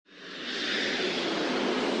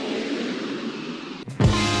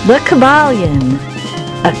The Kybalion,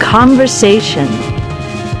 a conversation,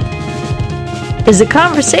 is a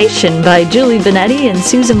conversation by Julie Benetti and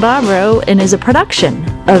Susan Barbaro and is a production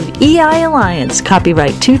of EI Alliance,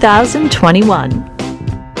 copyright 2021.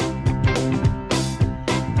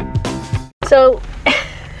 So,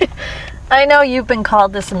 I know you've been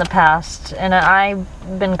called this in the past, and I've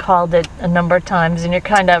been called it a number of times, and you're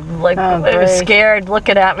kind of like scared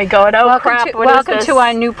looking at me going, oh, crap, what is this? Welcome to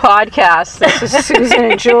our new podcast. This is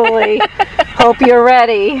Susan and Julie. Hope you're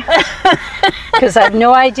ready. Because I have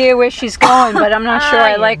no idea where she's going, but I'm not sure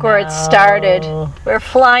I like where it started. We're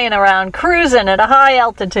flying around, cruising at a high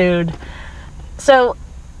altitude. So,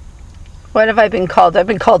 what have I been called? I've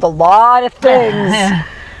been called a lot of things.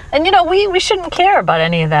 And, you know, we shouldn't care about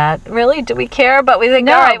any of that. Really? Do we care? But we think,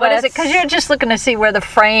 no, all right, what is it? Because you're just looking to see where the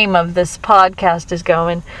frame of this podcast is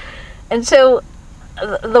going. And so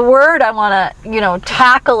the word I want to,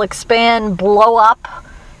 tackle, expand, blow up,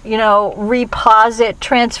 reposit,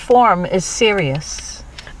 transform is serious.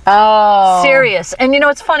 Oh. Serious. And,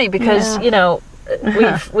 it's funny because,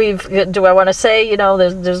 we've do I want to say,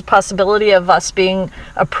 there's a possibility of us being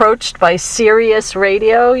approached by Sirius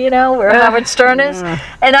Radio, where Howard Stern is.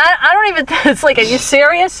 And I don't even, it's like, are you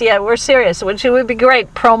serious? Yeah, we're serious, which would be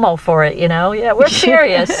great promo for it, Yeah, we're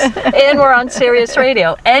serious. And we're on Sirius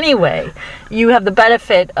Radio. Anyway, you have the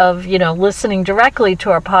benefit of, listening directly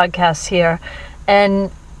to our podcasts here.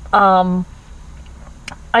 And I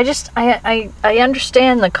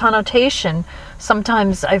understand the connotation.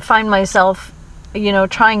 Sometimes I find myself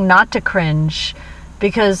trying not to cringe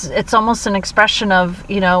because it's almost an expression of,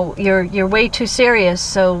 you're way too serious.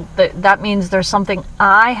 So that means there's something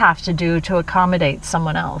I have to do to accommodate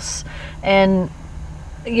someone else. And,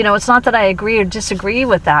 it's not that I agree or disagree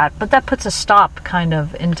with that, but that puts a stop kind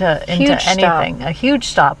of into anything, a huge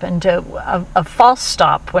stop, into a false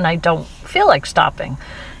stop when I don't feel like stopping.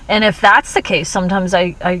 And if that's the case, sometimes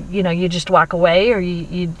you just walk away or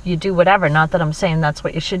you do whatever. Not that I'm saying that's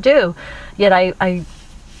what you should do. Yet I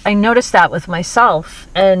notice that with myself.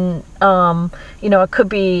 And, it could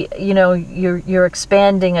be, you're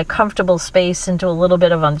expanding a comfortable space into a little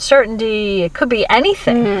bit of uncertainty. It could be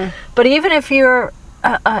anything. But even if you're,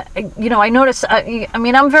 I notice,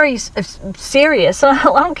 I'm very serious. I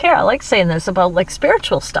don't care. I like saying this about like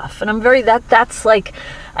spiritual stuff. And I'm very, that's like,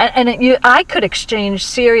 I could exchange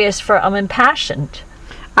serious for I'm impassioned.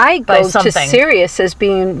 I go to serious as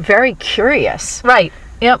being very curious. Right.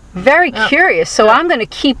 Yep. Very curious. So I'm going to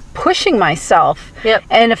keep pushing myself. Yep.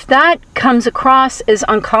 And if that comes across as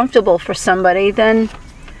uncomfortable for somebody, then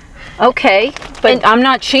okay. But I'm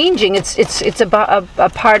not changing. It's about a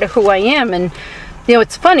part of who I am. And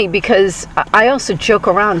it's funny because I also joke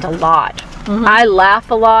around a lot. Mm-hmm. I laugh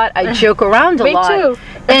a lot. I joke around a lot. Me too.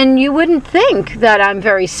 And you wouldn't think that I'm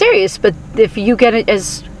very serious, but if you get it,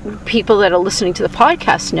 as people that are listening to the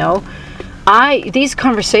podcast know, these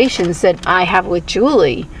conversations that I have with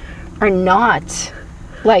Julie are not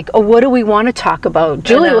like, oh, what do we want to talk about?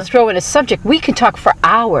 Julie will throw in a subject. We can talk for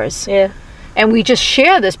hours. Yeah. And we just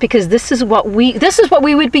share this because this is what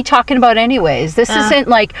we would be talking about anyways. This isn't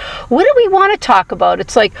like, what do we want to talk about?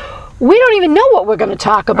 It's like, we don't even know what we're going to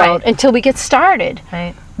talk about until we get started.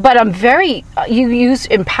 Right. But I'm very, you use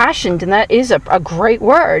impassioned, and that is a great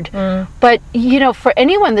word. But, for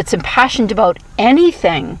anyone that's impassioned about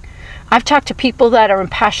anything, I've talked to people that are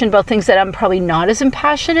impassioned about things that I'm probably not as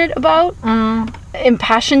impassioned about, but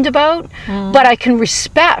I can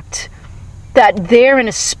respect that they're in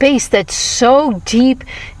a space that's so deep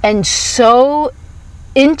and so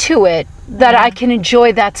into it that I can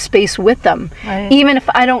enjoy that space with them. Right. Even if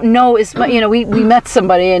I don't know as much, we met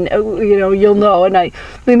somebody and, you'll know, and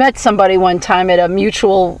we met somebody one time at a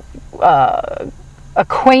mutual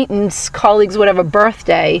acquaintance, colleagues, whatever,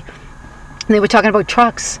 birthday, and they were talking about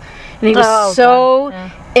trucks. And he was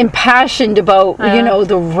impassioned about,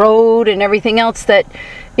 the road and everything else that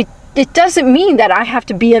it doesn't mean that I have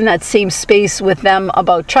to be in that same space with them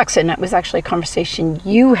about trucks. And that was actually a conveation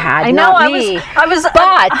you had, I know, not me. I was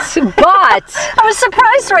I was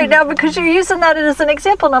surprised right now because you're using that as an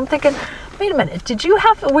example, and I'm thinking, wait a minute,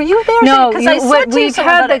 were you there? No, because I said to you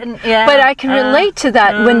something about it. But I can relate to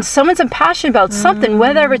that when someone's impassioned about something,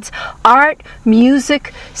 whether it's art,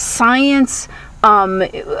 music, science,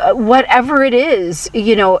 whatever it is,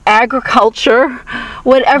 agriculture,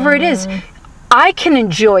 whatever it is, I can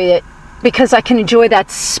enjoy it because I can enjoy that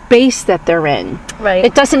space that they're in. Right.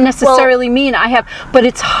 It doesn't necessarily mean I have, but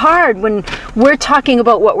it's hard when we're talking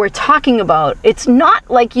about what we're talking about. It's not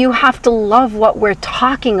like you have to love what we're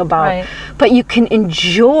talking about, but you can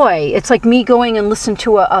enjoy. It's like me going and listen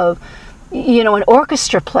to an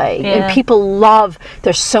orchestra play, and people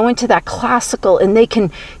they're so into that classical, and they can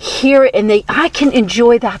hear it, and I can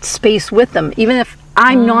enjoy that space with them, even if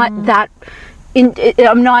I'm not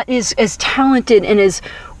I'm not as talented and as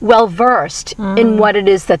well versed in what it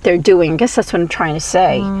is that they're doing. I guess that's what I'm trying to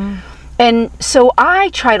say. And so I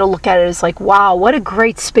try to look at it as like, wow, what a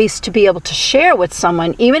great space to be able to share with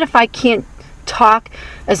someone, even if I can't talk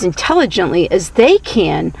as intelligently as they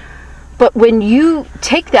can. But when you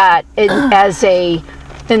take that as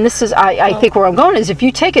and this is, I think where I'm going is, if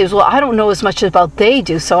you take it as, well, I don't know as much about they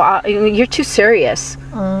do, so you're too serious.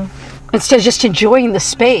 Instead of just enjoying the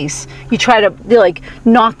space, you try to like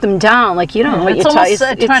knock them down, like you don't know what you're talking.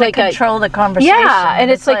 It's trying to control the conversation. Yeah,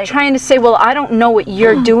 and it's like trying to say, well, I don't know what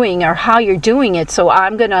you're doing or how you're doing it, so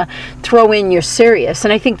I'm gonna throw in you're serious.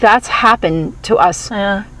 And I think that's happened to us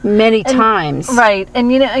many times. Right,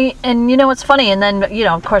 and you know what's funny, and then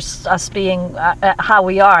of course us being how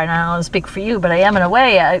we are, and I don't want to speak for you, but I am in a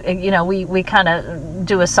way. We kind of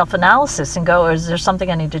do a self-analysis and go, is there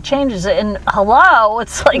something I need to change? And hello,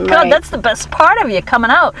 it's like, God, that's the best part of you coming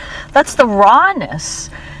out. That's the rawness.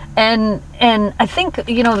 And I think,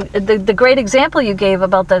 the great example you gave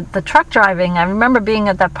about the truck driving, I remember being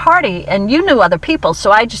at that party, and you knew other people, so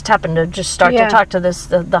I just happened to just start to talk to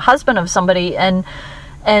the husband of somebody, and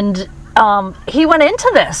he went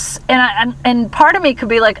into this, and part of me could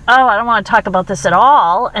be like, oh, I don't want to talk about this at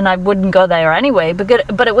all, and I wouldn't go there anyway,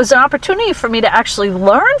 but it was an opportunity for me to actually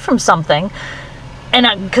learn from something.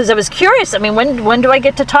 And because I was curious, I mean, when do I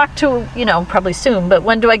get to talk to, probably soon, but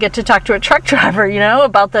when do I get to talk to a truck driver,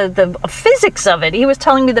 about the physics of it? He was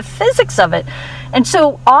telling me the physics of it. And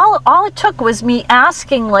so all it took was me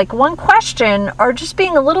asking like one question, or just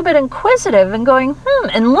being a little bit inquisitive and going,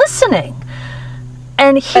 and listening.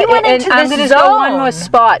 And he went into this I'm going to zone. go one more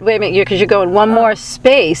spot. Wait a minute, because you're going one more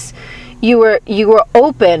space. You were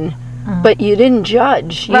open, but you didn't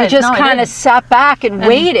judge. You just kind of sat back and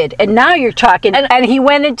waited, and now you're talking. And he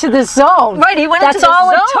went into the zone. Right, he went into the zone.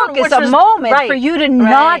 That's all it took, is a moment for you to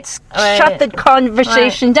not shut the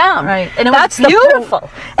conversation down. Right, and that's beautiful.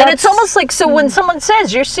 And it's almost like, so when someone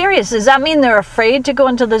says, you're serious, does that mean they're afraid to go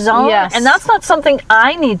into the zone? Yes. And that's not something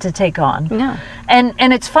I need to take on. No. And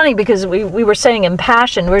it's funny, because we were saying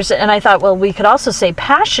impassioned, and I thought, well, we could also say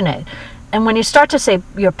passionate. And when you start to say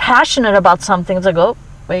you're passionate about something, it's like, oh,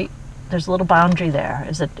 wait, there's a little boundary there.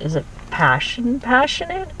 Is it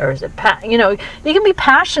passionate, or is it you can be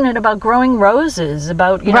passionate about growing roses,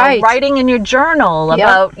 about writing in your journal,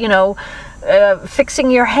 about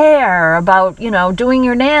fixing your hair, about doing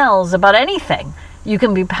your nails, about anything you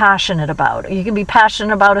can be passionate about. You can be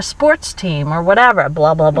passionate about a sports team or whatever,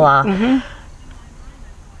 blah blah blah.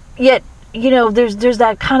 Yet there's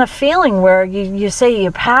that kind of feeling where you say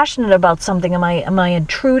you're passionate about something. Am I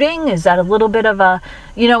intruding? Is that a little bit of a,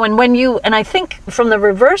 and I think from the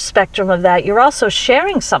reverse spectrum of that, you're also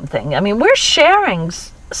sharing something. I mean, we're sharing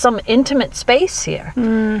some intimate space here,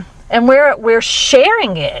 and we're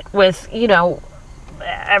sharing it with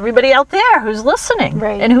everybody out there who's listening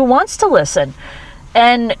and who wants to listen,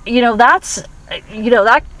 and that's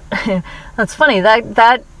that's funny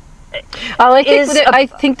that. I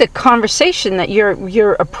think the conversation that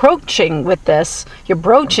you're approaching with this, you're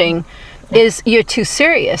broaching, is you're too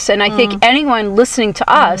serious. And I think anyone listening to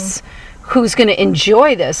us who's going to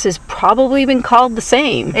enjoy this has probably been called the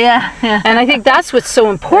same. Yeah. And I think that's what's so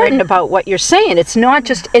important about what you're saying. It's not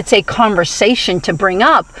just, it's a conversation to bring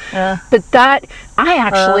up, but that I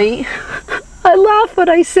actually, I laugh when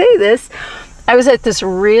I say this. I was at this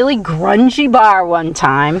really grungy bar one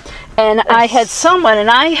time, and I had someone, and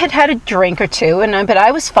I had a drink or two, but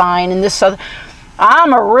I was fine. And this other,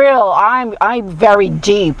 I'm very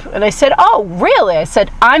deep. And I said, oh, really? I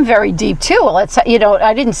said, I'm very deep too. Well,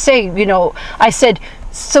 I didn't say, I said,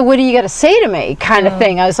 so what do you got to say to me, kind of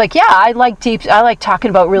thing. I was like, yeah, I like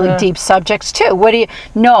talking about really deep subjects too.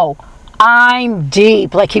 No, I'm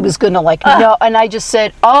deep. Like he was going to no. And I just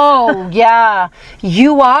said, oh, yeah,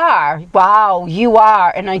 you are. Wow, you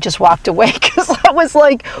are. And I just walked away, because I was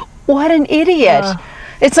like, what an idiot.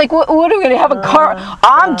 It's like, what are we going to have a car?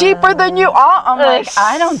 I'm deeper than you are. I'm like,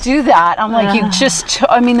 I don't do that. I'm like, you just,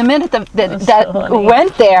 the minute that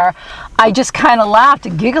went there, I just kind of laughed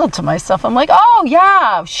and giggled to myself. I'm like, oh,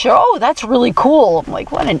 yeah, sure, that's really cool. I'm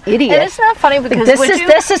like, what an idiot. And isn't that funny? Because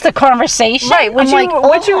this is the conversation. Right.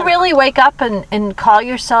 Would you really wake up and call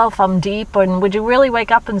yourself, I'm deep? And would you really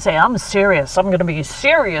wake up and say, I'm serious, I'm going to be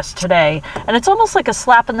serious today? And it's almost like a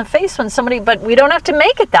slap in the face when but we don't have to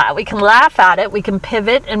make it that. We can laugh at it. We can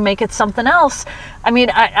pivot and make it something else. I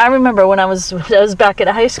mean, I remember when I was back at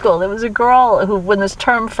high school, there was a girl who, when this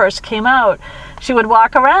term first came out, she would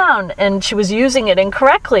walk around and she was using it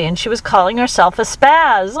incorrectly, and she was calling herself a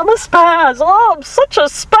spaz. I'm a spaz. Oh, I'm such a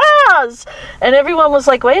spaz. And everyone was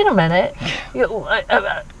like, wait a minute.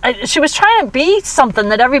 She was trying to be something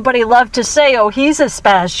that everybody loved to say. Oh, he's a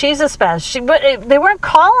spaz. She's a spaz. But they weren't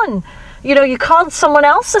calling. You called someone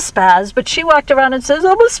else a spaz, but she walked around and says,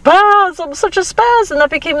 I'm a spaz. I'm such a spaz. And that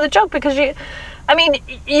became the joke because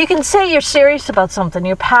you can say you're serious about something,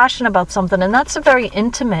 you're passionate about something, and that's a very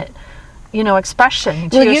intimate, expression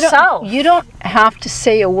to yourself. You don't have to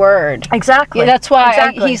say a word. Exactly. Yeah, that's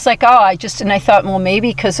why he's like, and I thought, well,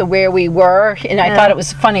 maybe because of where we were, and I thought it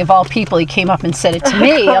was funny, of all people, he came up and said it to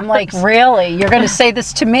me. I'm like, really? You're going to say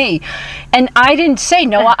this to me? And I didn't say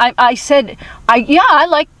no. I said, I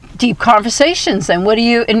like deep conversations. And what do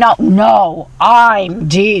you, and no, I'm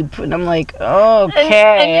deep. And I'm like,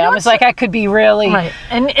 okay. And I was like, I could be really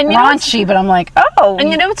raunchy, but I'm like, oh.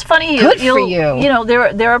 And it's funny. Good for you.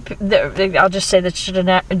 There are, I'll just say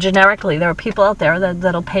that generically, there are people out there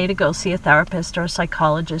that'll pay to go see a therapist or a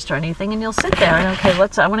psychologist or anything, and you'll sit there and, okay,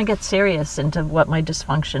 I want to get serious into what my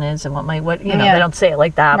dysfunction is and they don't say it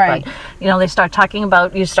like that, right. But, you start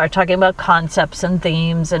talking about concepts and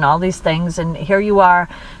themes and all these things, and here you are,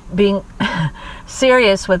 being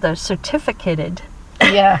serious with a certificated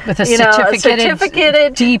with a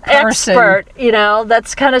certificated deep expert,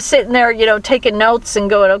 that's kind of sitting there, taking notes and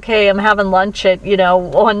going, okay, I'm having lunch at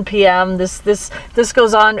 1 p.m. This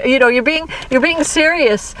goes on. You're being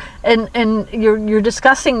serious, and you're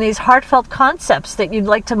discussing these heartfelt concepts that you'd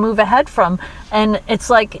like to move ahead from. And it's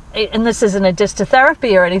like, and this isn't a diss to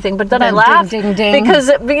therapy or anything, but then I laugh ding, ding. because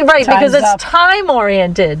it's time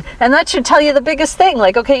oriented, and that should tell you the biggest thing.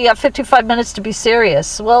 Like, okay, you have 55 minutes to be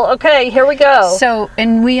serious. Well, okay, here we go. So,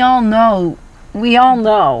 and we all know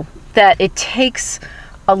that it takes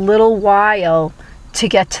a little while to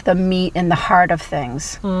get to the meat and the heart of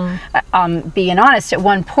things. Being honest, at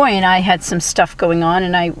one point I had some stuff going on,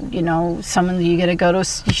 and someone you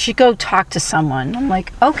should go talk to someone. I'm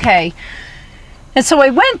like, okay. And so I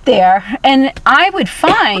went there, and I would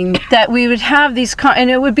find that we would have these, and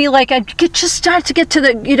it would be like I'd just start to get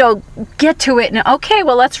to get to it, and okay,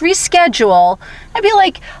 well, let's reschedule. I'd be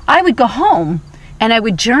like, I would go home, and I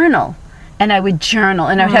would journal, and I would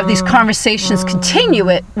have these conversations, continue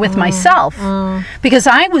it with myself, because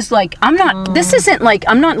I was like, I'm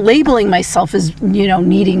not labeling myself as,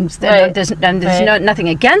 needing, there's nothing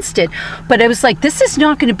against it, but I was like, this is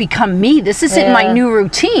not going to become me. This isn't my new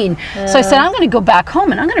routine. So I said, I'm going to go back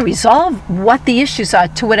home and I'm going to resolve what the issues are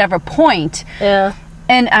to whatever point.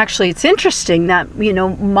 And actually, it's interesting that,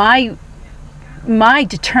 my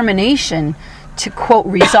determination to, quote,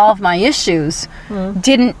 resolve my issues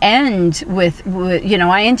didn't end with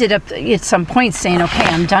I ended up at some point saying, okay,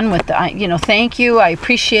 I'm done with that. Thank you, I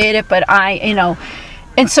appreciate it, but and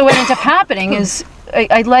so what ended up happening is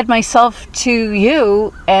I led myself to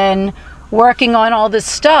you and working on all this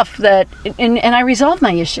stuff and I resolved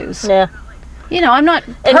my issues. I'm not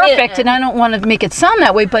perfect, and I don't want to make it sound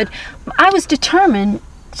that way, but I was determined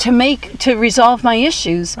to resolve my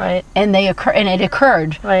issues, right? And it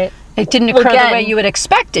occurred, right? It didn't occur the way you would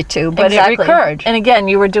expect it to, but it occurred. And again,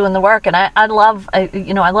 you were doing the work, and I love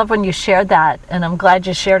when you shared that, and I'm glad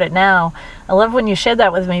you shared it now. I love when you shared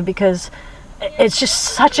that with me, because it's just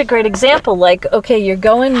such a great example. Like, okay, you're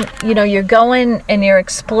going and you're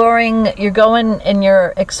exploring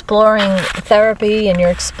therapy, and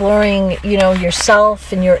you're exploring,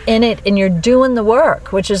 yourself, and you're in it, and you're doing the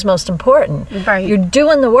work, which is most important. Right. You're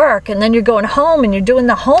doing the work, and then you're going home and you're doing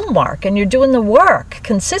the homework, and you're doing the work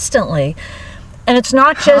consistently. And it's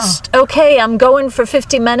not just, okay, I'm going for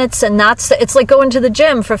 50 minutes, and it's like going to the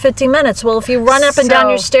gym for 50 minutes. Well, if you run up and down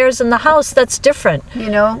your stairs in the house, that's different.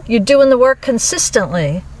 You're doing the work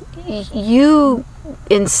consistently. You,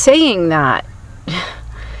 in saying that,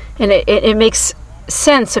 and it makes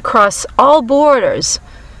sense across all borders,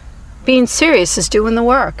 being serious is doing the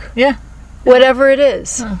work. Yeah. Whatever it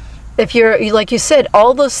is. If you're, like you said,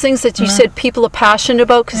 all those things that you said people are passionate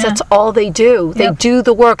about, because that's all they do. They do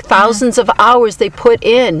the work, thousands of hours they put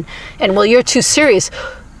in, and well, you're too serious.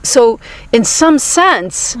 So in some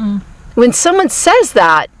sense, when someone says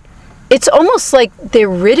that, it's almost like they're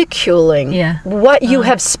ridiculing what you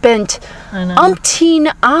have spent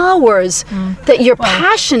umpteen hours that you're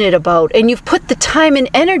passionate about, and you've put the time and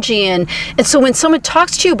energy in. And so when someone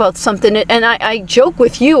talks to you about something, and I joke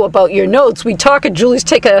with you about your notes, we talk and Julie's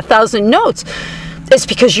taken 1,000 notes. It's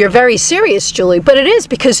because you're very serious, Julie, but it is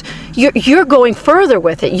because you're going further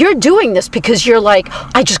with it. You're doing this because you're like,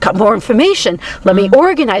 I just got more information. Let me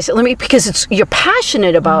organize it. Because you're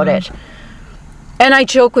passionate about it. And I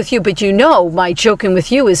joke with you, but you know, my joking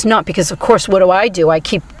with you is not because, of course, what do? I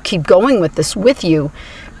keep going with this with you,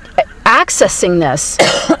 accessing this.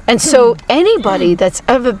 And so anybody that's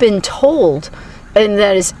ever been told, and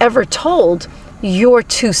that is ever told, you're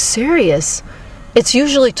too serious, it's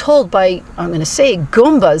usually told by, I'm going to say,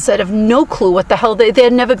 Goombas that have no clue what the hell they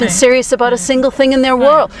had never been serious about a single thing in their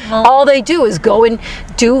world. Well, all they do is go and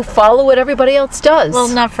follow what everybody else does. Well,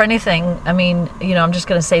 not for anything. I mean, you know, I'm just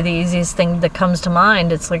going to say the easiest thing that comes to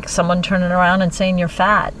mind. It's like someone turning around and saying you're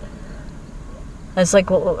fat. It's like,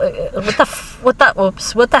 well, what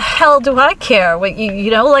the hell do I care? What,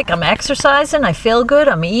 you know, like I'm exercising, I feel good,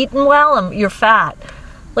 I'm eating well, you're fat.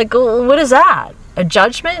 Like, what is that? A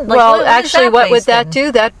judgment? Like, well, actually, what would that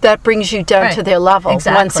do? That brings you down to their level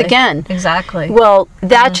once again. Exactly. Well,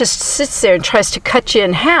 that just sits there and tries to cut you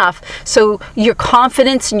in half. So your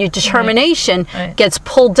confidence and your determination gets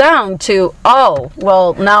pulled down to, oh,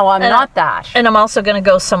 well, now I'm not that. And I'm also going to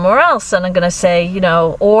go somewhere else, and I'm going to say, you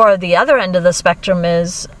know, or the other end of the spectrum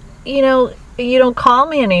is, you know, you don't call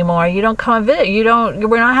me anymore. You don't come visit. You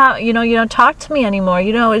don't talk to me anymore.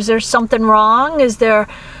 You know, is there something wrong? Is there,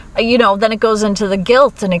 you know, then it goes into the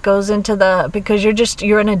guilt, and it goes into because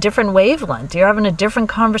you're in a different wavelength. You're having a different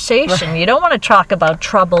conversation. Right. You don't want to talk about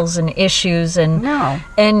troubles and issues and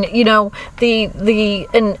you know,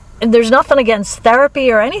 and there's nothing against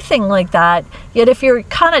therapy or anything like that. Yet if you're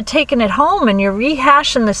kind of taking it home and you're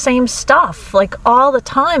rehashing the same stuff like all the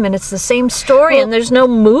time, and it's the same story, and there's no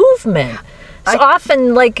movement. So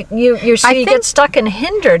often, like, you get stuck and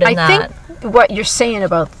hindered in that. I think what you're saying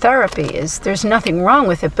about therapy is there's nothing wrong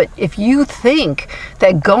with it, but if you think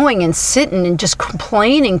that going and sitting and just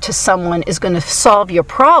complaining to someone is going to solve your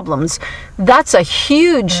problems, that's a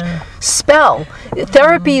huge spell.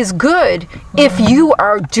 Therapy is good if you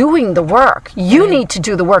are doing the work. You need to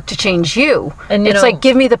do the work to change you. And it's like,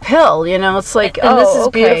 give me the pill, you know, it's like, and this is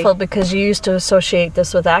beautiful because you used to associate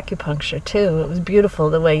this with acupuncture too. It was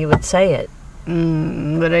beautiful the way you would say it.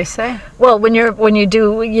 What did I say? Well, when you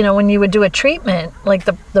would do a treatment, like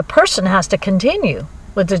the person has to continue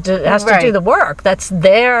to do the work. That's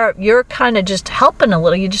there. You're kind of just helping a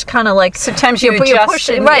little. You just kind of like sometimes you adjust,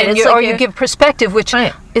 pushing, or you give perspective, which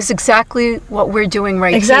is exactly what we're doing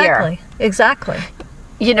here. Exactly.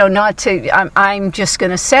 You know, not to. I'm just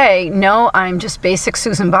going to say no. I'm just basic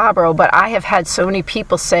Susan Barbaro, but I have had so many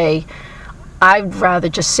people say, "I'd rather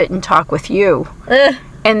just sit and talk with you."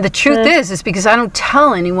 And the truth is because I don't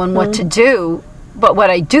tell anyone what to do, but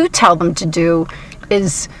what I do tell them to do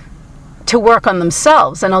is to work on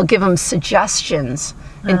themselves, and I'll give them suggestions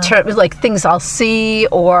in terms of like things I'll see,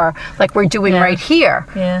 or like we're doing right here.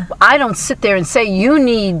 Yeah. I don't sit there and say you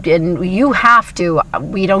need and you have to.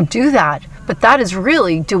 We don't do that. But that is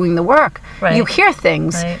really doing the work. Right. You hear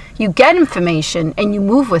things, you get information, and you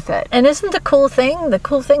move with it. And isn't the cool thing? The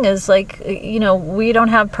cool thing is, like, you know, we don't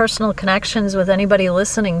have personal connections with anybody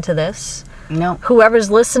listening to this. No. Whoever's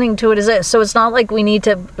listening to it is it. So it's not like we need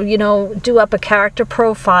to, you know, do up a character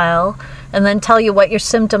profile and then tell you what your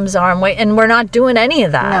symptoms are. And we're not doing any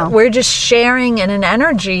of that. No. We're just sharing in an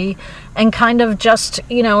energy and kind of just,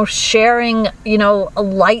 you know, sharing, you know,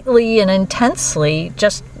 lightly and intensely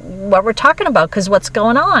just what we're talking about, because what's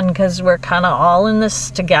going on, because we're kind of all in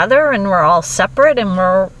this together, and we're all separate, and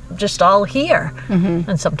we're just all here.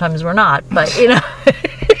 And sometimes we're not, but you know.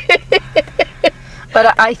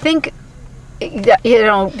 But I think that, you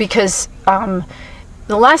know, because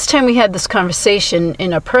the last time we had this conversation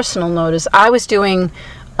in a personal note is I was doing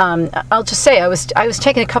I'll just say I was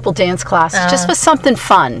taking a couple dance classes just for something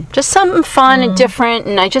fun, and different,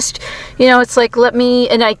 and I just, you know, it's like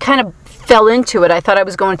and I kind of fell into it. I thought I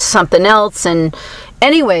was going to something else, and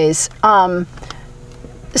anyways,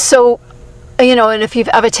 so, you know, and if you've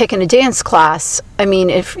ever taken a dance class, I mean,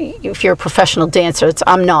 if you're a professional dancer,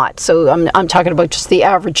 I'm not, so I'm talking about just the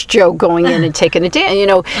average Joe going in and taking a dance. You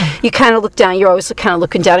know, you kind of look down. You're always kind of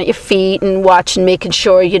looking down at your feet and watching, making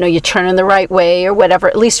sure, you know, you're turning the right way or whatever.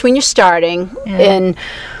 At least when you're starting, and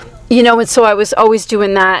you know, and so I was always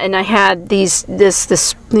doing that, and I had these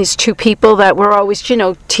two people that were always, you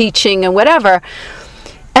know, teaching and whatever.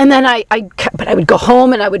 And then but I would go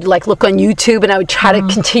home and I would like look on YouTube, and I would try to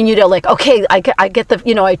continue to like, okay, I get the,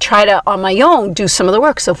 you know, I try to on my own do some of the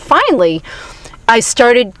work. So finally I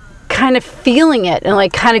started kind of feeling it, and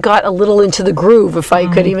like kind of got a little into the groove, if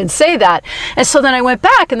I could even say that. And so then I went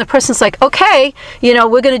back, and the person's like, okay, you know,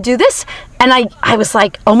 we're going to do this. And I was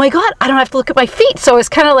like, oh my God, I don't have to look at my feet. So I was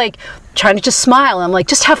kind of like trying to just smile. I'm like,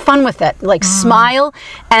 just have fun with it. Like smile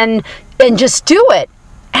and just do it.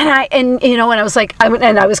 And you know, and I was like, I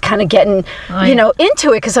was kind of getting, you know,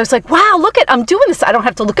 into it, because I was like, wow, I'm doing this. I don't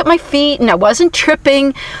have to look at my feet, and I wasn't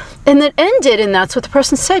tripping. And it ended, and that's what the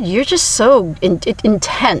person said. You're just so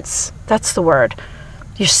intense. That's the word.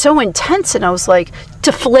 You're so intense. And I was like,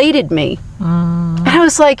 deflated me. And I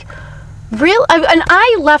was like, real? And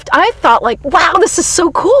I left, I thought like, wow, this is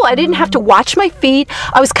so cool. I didn't have to watch my feet.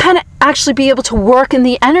 I was kind of actually be able to work in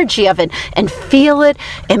the energy of it and feel it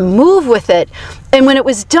and move with it. And when it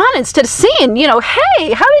was done, instead of saying, you know,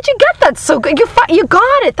 hey, how did you get that so good? You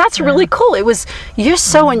got it. That's really cool. It was, you're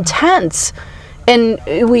so intense. And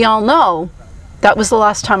we all know that was the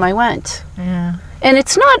last time I went. Yeah. And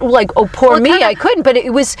it's not like, oh, poor me, I couldn't, but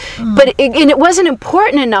it was, and it wasn't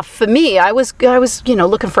important enough for me. I was, you know,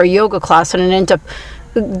 looking for a yoga class, and it ended up,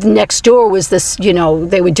 next door was this, you know,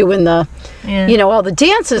 they were doing the, you know, all the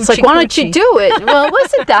dances. It's like, why don't you do it? Well, it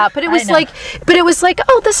wasn't that, but it was like,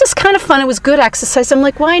 oh, this is kind of fun. It was good exercise. I'm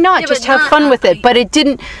like, why not? Just have fun with it. But it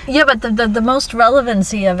didn't. Yeah, but the most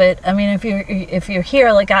relevancy of it, I mean, if you're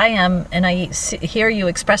here like I am, and I hear you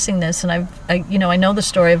expressing this, and I know the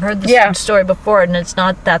story. I've heard the story before, and that's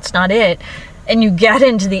not it. And you get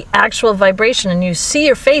into the actual vibration, and you see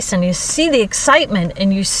your face, and you see the excitement,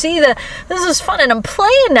 and you see this is fun, and I'm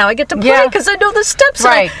playing now. I get to play because I know the steps,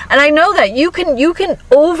 right? And I know that you can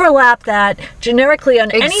overlap that generically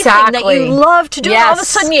on anything that you love to do. And all of a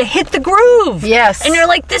sudden, you hit the groove, and you're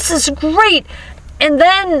like, this is great. And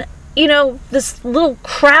then, you know, this little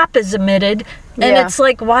crap is emitted. And it's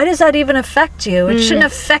like, why does that even affect you? It shouldn't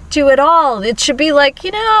affect you at all. It should be like,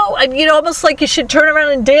 almost like you should turn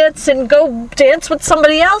around and dance and go dance with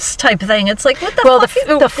somebody else type thing. It's like, what the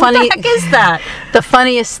heck is that? The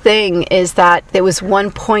funniest thing is that there was one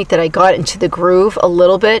point that I got into the groove a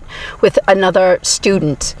little bit with another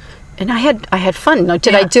student. And I had fun. Now,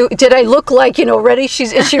 did I look like, you know, ready?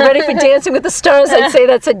 Is she ready for Dancing with the Stars? I'd say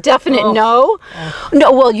that's a definite no.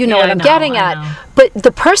 No, well, you know what I'm getting at. But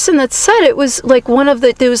the person that said it was like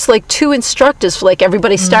there was like two instructors for like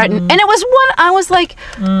everybody starting. And it was one, I was like,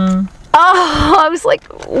 I was like,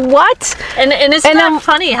 what? And isn't that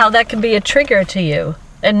funny how that can be a trigger to you?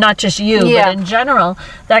 And not just you, but in general,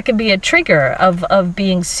 that can be a trigger of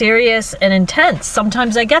being serious and intense.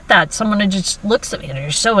 Sometimes I get that. Someone just looks at me and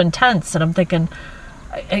you're so intense, and I'm thinking,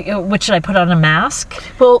 what should I put on a mask?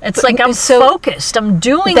 Well, it's like I'm focused. I'm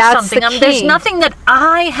doing something. There's nothing that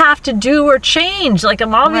I have to do or change. Like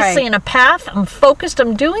I'm obviously in a path. I'm focused.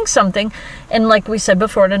 I'm doing something. And like we said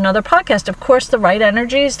before in another podcast, of course, the right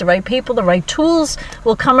energies, the right people, the right tools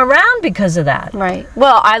will come around because of that. Right.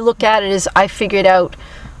 Well, I look at it as I figured out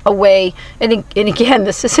a way, and again,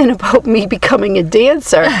 this isn't about me becoming a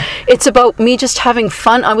dancer. It's about me just having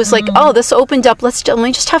fun. I was like, oh, this opened up. Let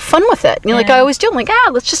me just have fun with it. You know, like I always do. I'm like,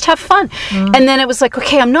 let's just have fun. And then it was like,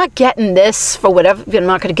 okay, I'm not getting this for whatever. I'm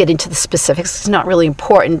not going to get into the specifics. It's not really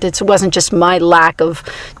important. It wasn't just my lack of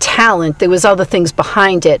talent. There was other things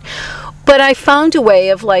behind it. But I found a way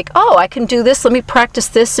of like, oh, I can do this. Let me practice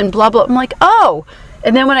this and blah, blah. I'm like, oh.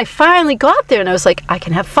 And then when I finally got there and I was like, I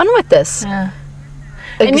can have fun with this. Yeah.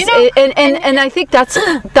 And, you know, and I think that's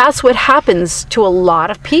what happens to a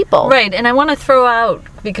lot of people. Right. And I want to throw out,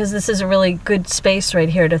 because this is a really good space right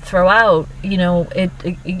here to throw out, a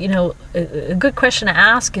good question to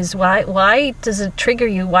ask is why does it trigger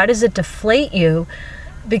you? Why does it deflate you?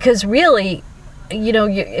 Because really,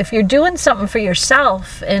 if you're doing something for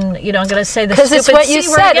yourself, and I'm going to say this, because it's what you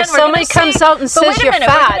said. If somebody comes out and says you're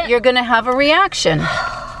fat, you're going to have a reaction.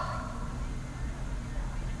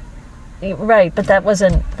 Right, but that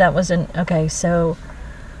wasn't okay. So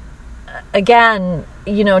again,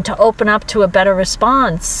 to open up to a better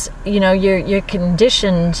response, you're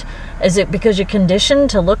conditioned. Is it because you're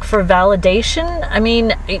conditioned to look for validation? I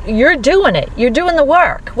mean, you're doing it. You're doing the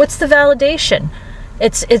work. What's the validation?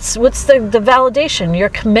 It's what's the validation? Your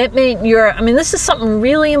commitment, this is something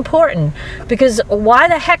really important, because why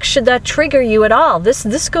the heck should that trigger you at all?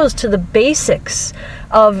 This goes to the basics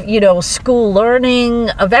of, school learning,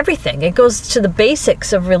 of everything. It goes to the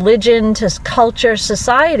basics of religion, to culture,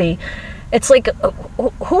 society. It's like,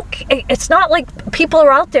 it's not like people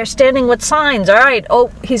are out there standing with signs. All right,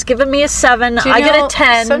 he's giving me a 7, I get a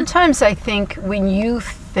 10. Sometimes I think when you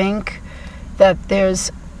think that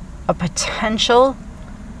there's a potential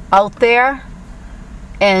out there,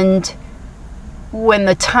 and when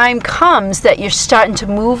the time comes that you're starting to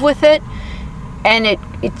move with it, and it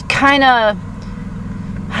kind of,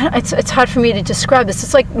 it's hard for me to describe this.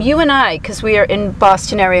 It's like you and I, because we are in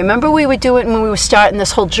Boston area. Remember we would do it when we were starting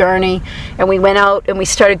this whole journey, and we went out and we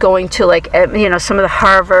started going to some of the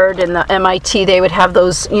Harvard and the MIT. They would have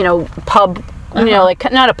those pub you know,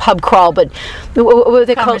 like not a pub crawl, but what were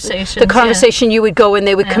they called? The conversation. You would go and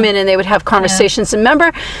they would come in and they would have conversations. And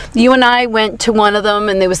remember, you and I went to one of them,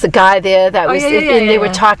 and there was the guy there that was, and they were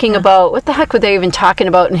talking about, what the heck were they even talking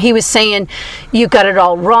about? And he was saying, you got it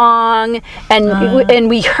all wrong, and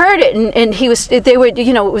we heard it, and they were,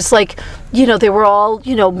 you know, it was like, you know, they were all,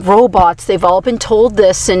 you know, robots. They've all been told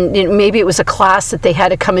this, and you know, maybe it was a class that they had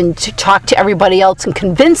to come in to talk to everybody else and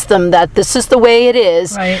convince them that this is the way it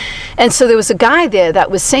is. Right. And so there was a guy there that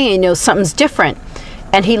was saying, you know, something's different.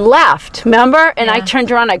 And he left, remember? And I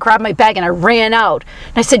turned around, I grabbed my bag, and I ran out.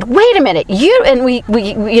 And I said, wait a minute, and we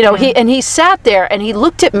you know, he sat there, and he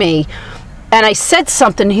looked at me, and I said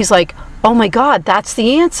something, and he's like, oh my God, that's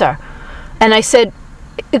the answer. And I said,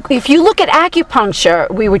 if you look at acupuncture,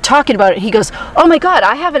 we were talking about it, he goes, oh my God,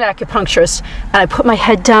 I have an acupuncturist. And I put my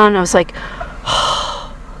head down, and I was like,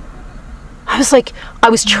 I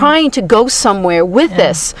was trying to go somewhere with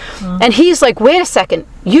this. And he's like, wait a second,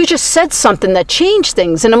 you just said something that changed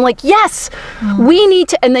things. And I'm like, yes, we need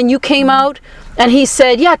to. And then you came out, and he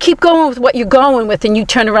said, yeah, keep going with what you're going with. And you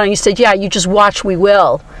turned around and you said, yeah, you just watch, we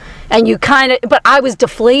will. And you kind of, but I was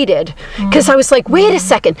deflated because I was like, wait a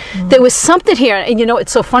second, there was something here. And you know,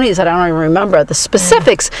 it's so funny is that I don't even remember the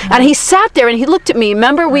specifics. And he sat there and he looked at me.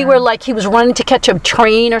 Remember, we were like, he was running to catch a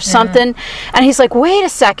train or something. And he's like, wait a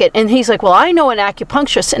second. And he's like, well, I know an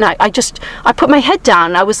acupuncturist. And I put my head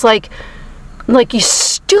down. And I was like, you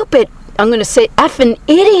stupid, I'm going to say effing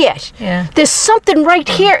idiot. There's something right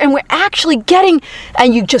here. And we're actually getting,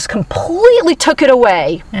 and you just completely took it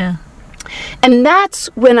away. And that's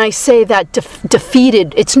when I say that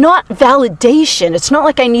defeated. It's not validation. It's not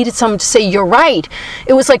like I needed someone to say, you're right.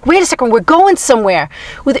 It was like, wait a second, we're going somewhere.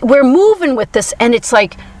 We're moving with this. And it's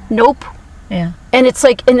like, nope. And it's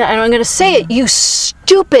like, and I'm going to say it, you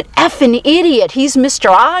stupid effing idiot. He's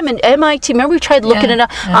Mr. I'm an MIT. Remember we tried looking it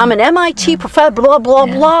up? I'm an MIT professor, blah, blah,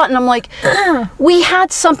 blah. And I'm like, we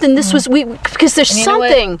had something. This was, because there's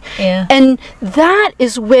something. And that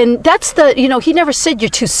is when, that's the, you know, he never said you're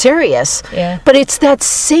too serious. But it's that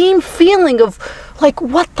same feeling of, like,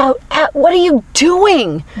 what are you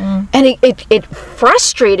doing? And it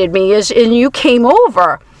frustrated me and you came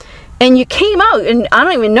over. And you came out, and I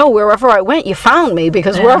don't even know, wherever I went, you found me,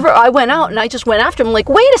 because wherever I went out, and I just went after him, like,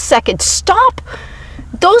 wait a second, stop.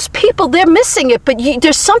 Those people, they're missing it, but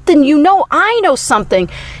there's something, you know, I know something.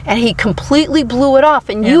 And he completely blew it off,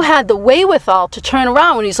 and you had the wherewithal to turn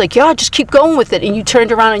around, and he's like, yeah, just keep going with it. And you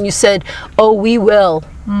turned around and you said, oh, we will.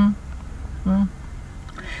 And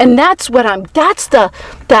that's what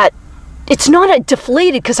it's not a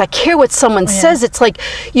deflated because I care what someone says. It's like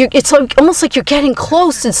it's like almost like you're getting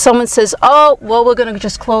close and someone says, oh, well, we're going to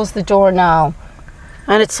just close the door now.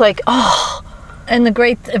 And it's like, oh. And the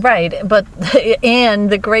great, right, but, and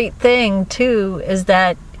the great thing too is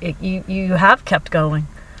that you have kept going.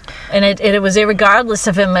 And it was irregardless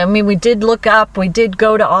of him. I mean, we did look up. We did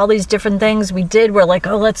go to all these different things. We're like,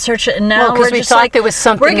 oh, let's search it. And now we're just like, there was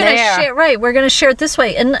something we're gonna share, right? We're going to share it this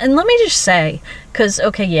way. And let me just say, because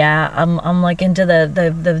I'm like into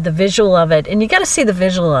the visual of it, and you got to see the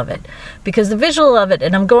visual of it, because the visual of it.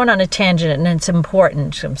 And I'm going on a tangent, and it's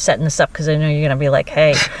important. I'm setting this up because I know you're going to be like,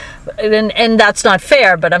 hey, and that's not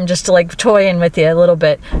fair. But I'm just like toying with you a little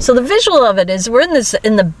bit. So the visual of it is we're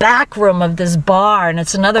in the back room of this bar, and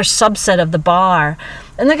it's another subset of the bar,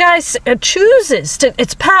 and the guy chooses to,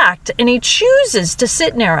 it's packed, and he chooses to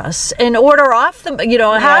sit near us and order off the, you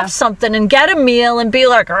know, have something and get a meal and be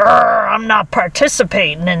like, I'm not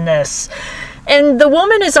participating in this. And the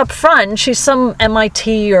woman is up front. She's some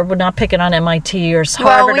MIT, or we're not picking on MIT or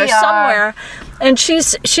Harvard or somewhere. And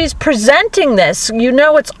she's presenting this. You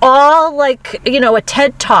know, it's all like, you know, a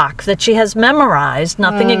TED Talk that she has memorized.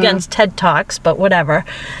 Nothing against TED Talks, but whatever.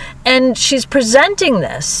 And she's presenting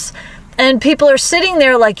this. And people are sitting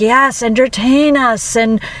there like, yes, entertain us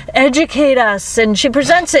and educate us. And she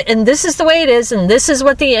presents it, and this is the way it is, and this is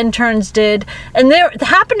what the interns did. And there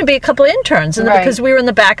happened to be a couple of interns, and because we were in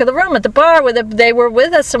the back of the room at the bar where they were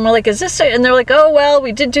with us, and we're like, is this it? And they're like, oh, well,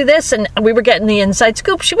 we did do this, and we were getting the inside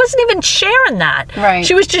scoop. She wasn't even sharing that.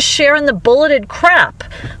 She was just sharing the bulleted crap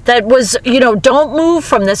that was, you know, don't move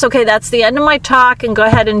from this. Okay, that's the end of my talk, and go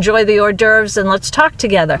ahead, enjoy the hors d'oeuvres, and let's talk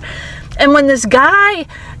together. And when this guy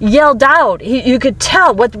yelled out, you could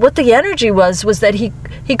tell what the energy was that he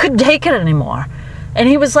couldn't take it anymore. And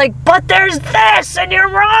he was like, but there's this, and you're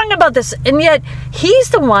wrong about this. And yet, he's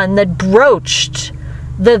the one that broached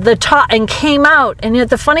the talk and came out. And yet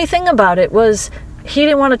the funny thing about it was, he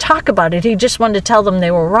didn't want to talk about it. He just wanted to tell them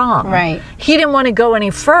they were wrong. He didn't want to go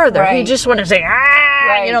any further. He just wanted to say,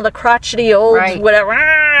 you know, the crotchety old whatever.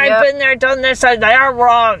 I've been there, done this, they are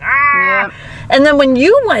wrong. Yeah. And then when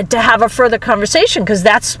you went to have a further conversation, because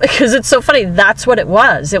it's so funny, that's what it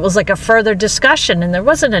was. It was like a further discussion, and there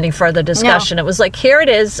wasn't any further discussion. No. It was like, here it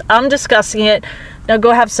is, I'm discussing it, now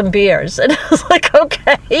go have some beers. And I was like,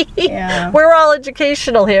 okay, we're all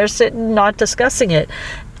educational here, sitting, not discussing it.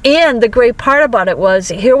 And the great part about it was,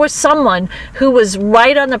 here was someone who was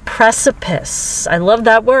right on the precipice. I love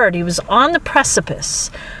that word. He was on the precipice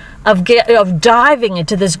of diving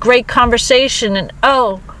into this great conversation, and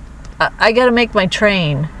I got to make my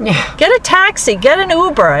train. Yeah. Get a taxi. Get an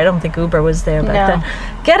Uber. I don't think Uber was there back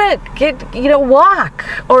then. Walk.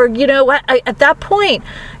 Or, at that point,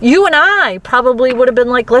 you and I probably would have been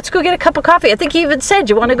like, let's go get a cup of coffee. I think he even said,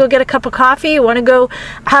 you want to go get a cup of coffee? You want to go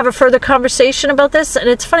have a further conversation about this? And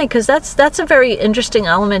it's funny because that's a very interesting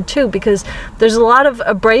element too, because there's a lot of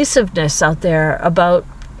abrasiveness out there about,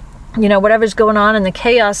 whatever's going on in the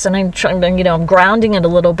chaos, and I'm trying, I'm grounding it a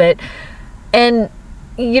little bit. And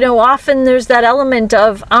often there's that element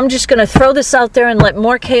of, I'm just going to throw this out there and let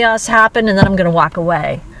more chaos happen, and then I'm going to walk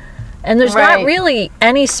away. And there's not really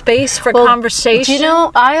any space for conversation.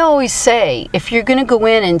 I always say, if you're going to go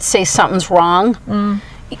in and say something's wrong,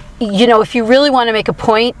 if you really want to make a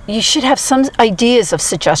point, you should have some ideas of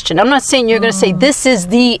suggestion. I'm not saying you're going to say, this is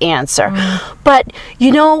the answer. But,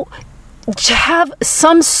 to have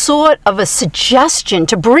some sort of a suggestion,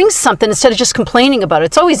 to bring something instead of just complaining about it.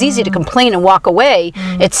 It's always easy to complain and walk away.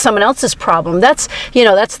 It's someone else's problem. That's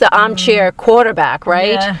the armchair quarterback,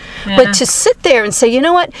 right? Yeah. But to sit there and say, you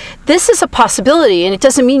know what, this is a possibility, and it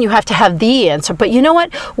doesn't mean you have to have the answer, but you know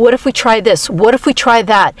what if we try this? What if we try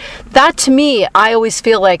that? That, to me, I always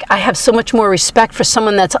feel like I have so much more respect for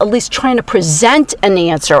someone that's at least trying to present an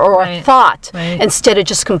answer or a thought instead of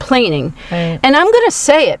just complaining. Right. And I'm going to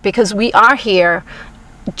say it because we are here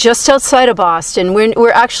just outside of Boston.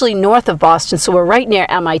 We're actually north of Boston, so we're right near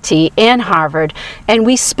MIT and Harvard. And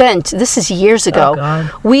we spent, this is years ago,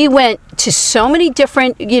 we went to so many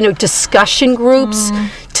different, discussion groups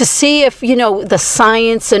to see if, the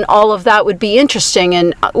science and all of that would be interesting.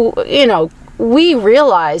 And, we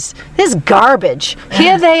realized this garbage.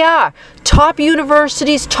 Here they are, top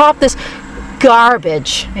universities, top this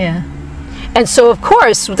garbage. Yeah. And so, of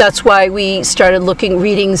course, that's why we started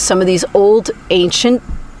reading some of these old, ancient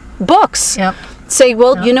books. Yep. Say,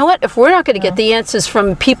 well, you know what? If we're not going to get the answers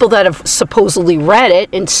from people that have supposedly read it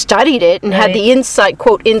and studied it and had the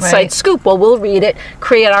inside scoop, well, we'll read it,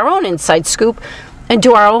 create our own inside scoop, and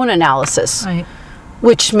do our own analysis. Right.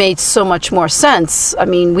 Which made so much more sense. I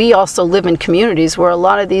mean, we also live in communities where a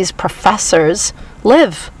lot of these professors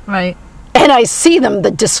live. Right. And I see them, the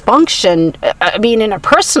dysfunction, in a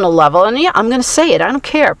personal level. And I'm going to say it. I don't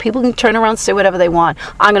care. People can turn around and say whatever they want.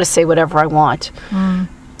 I'm going to say whatever I want.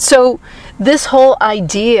 So this whole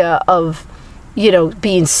idea of,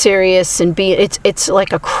 being serious and it's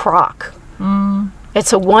like a crock.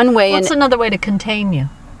 It's a one way. It's another way to contain you.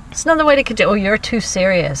 It's another way to contain, you're too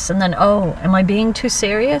serious. And then, am I being too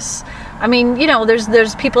serious? I mean,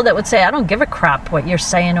 there's people that would say, I don't give a crap what you're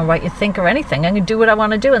saying or what you think or anything. I'm going to do what I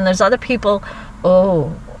want to do. And there's other people,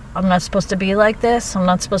 I'm not supposed to be like this. I'm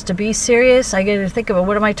not supposed to be serious. I got to think about,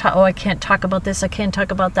 what am I talking? I can't talk about this. I can't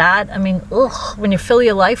talk about that. I mean, when you fill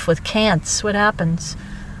your life with can'ts, what happens?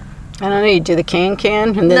 I don't know. You do the can,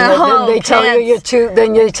 and then they tell you you're too.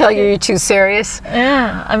 Then they tell you you're too serious.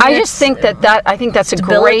 Yeah, I just think I think that's a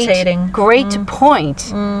great point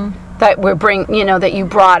that that you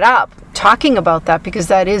brought up, talking about that, because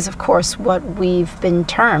that is, of course, what we've been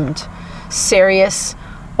termed serious,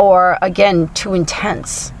 or again, too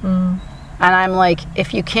intense. And I'm like,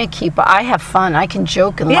 if you can't I have fun. I can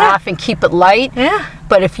joke and laugh and keep it light. Yeah.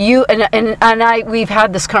 But if you we've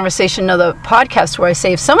had this conversation in other podcasts where I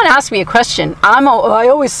say, if someone asks me a question, I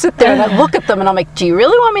always sit there and I look at them and I'm like, do you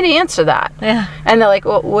really want me to answer that? Yeah. And they're like,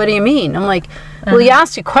 well, what do you mean? I'm like, well, you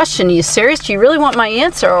asked a question. Are you serious? Do you really want my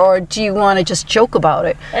answer, or do you want to just joke about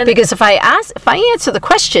it? Because if I answer the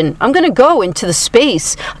question, I'm going to go into the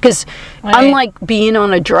space. Because unlike being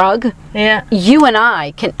on a drug, you and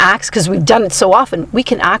I can act, because we've done it so often. We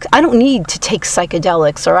can act. I don't need to take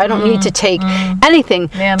psychedelics, or I don't need to take anything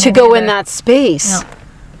to go in that space. No.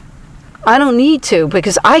 I don't need to,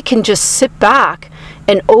 because I can just sit back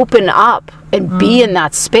and open up and be in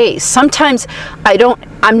that space. Sometimes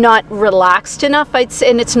I'm not relaxed enough, I'd say,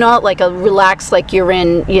 and it's not like a relaxed like you're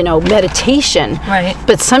in, meditation. Right.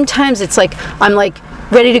 But sometimes it's like I'm like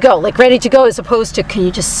ready to go, as opposed to, can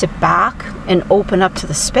you just sit back and open up to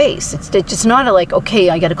the space? It's just not okay,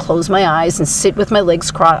 I got to close my eyes and sit with my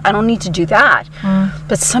legs crossed. I don't need to do that.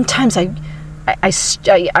 But sometimes I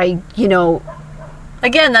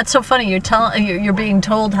Again, that's so funny. You're being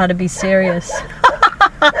told how to be serious.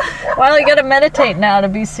 Well, you got to meditate now to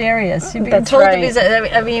be serious. You're being That's told right. to be.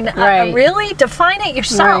 I mean, Right. really define it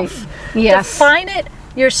yourself. Right. Yes. Define it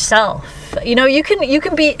yourself. You know, you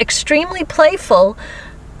can be extremely playful.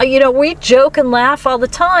 You know, we joke and laugh all the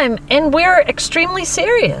time, and we're extremely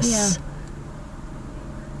serious.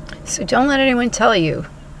 So don't let anyone tell you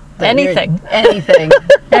that Anything. anything.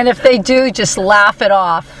 And if they do, just laugh it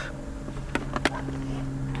off.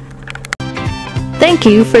 Thank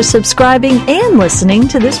you for subscribing and listening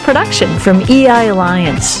to this production from EI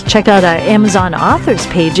Alliance. Check out our Amazon authors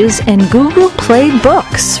pages and Google Play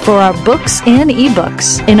Books for our books and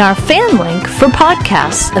ebooks, and our fan link for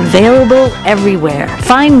podcasts available everywhere.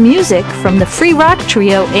 Find music from the Free Rock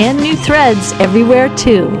Trio and New Threads everywhere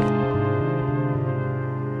too.